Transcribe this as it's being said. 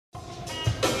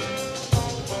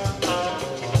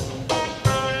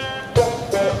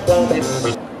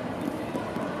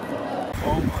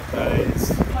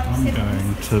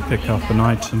to pick up an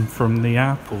item from the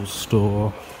Apple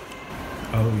store.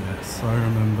 Oh yes, I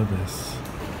remember this.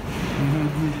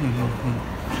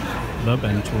 The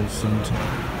Bentall Centre.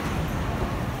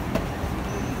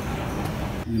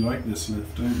 You like this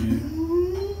lift, don't you?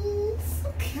 It's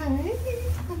okay.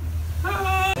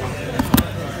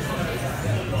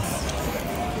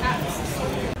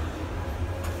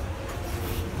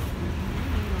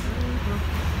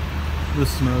 The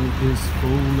snow is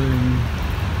falling.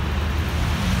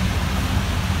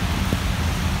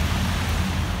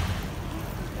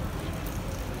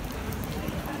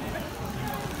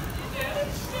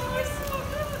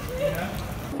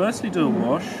 Firstly, do a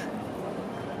wash.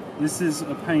 This is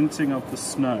a painting of the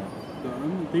snow.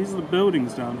 These are the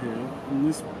buildings down here, and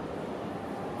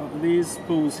these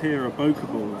balls here are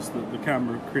bokeh balls that the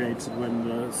camera created when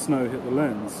the snow hit the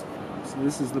lens. So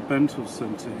this is the Bentall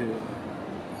Centre here,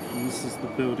 and this is the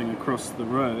building across the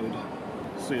road.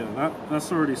 So yeah,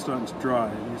 that's already starting to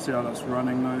dry. You see how that's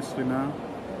running nicely now?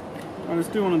 Right, let's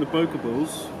do one of the bokeh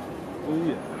balls. Oh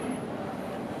yeah.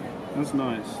 That's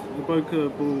nice. The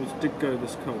bokeh balls did go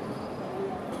this colour.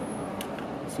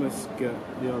 So let's get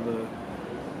the other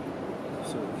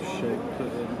sort of shape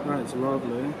put in. That's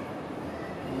lovely.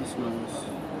 That's nice.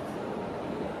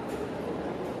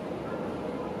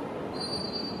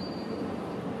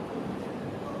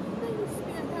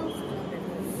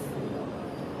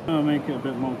 I'll make it a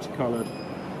bit multicoloured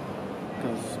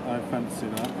because I fancy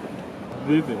that.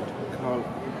 Vivid colour.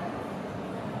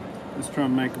 Let's try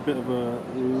and make a bit of a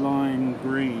lime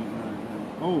green.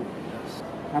 Oh, yes.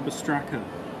 Abstraca,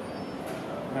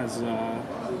 as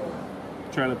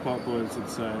Trailer Park Boys would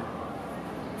say.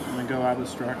 I'm going to go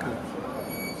Abstraca.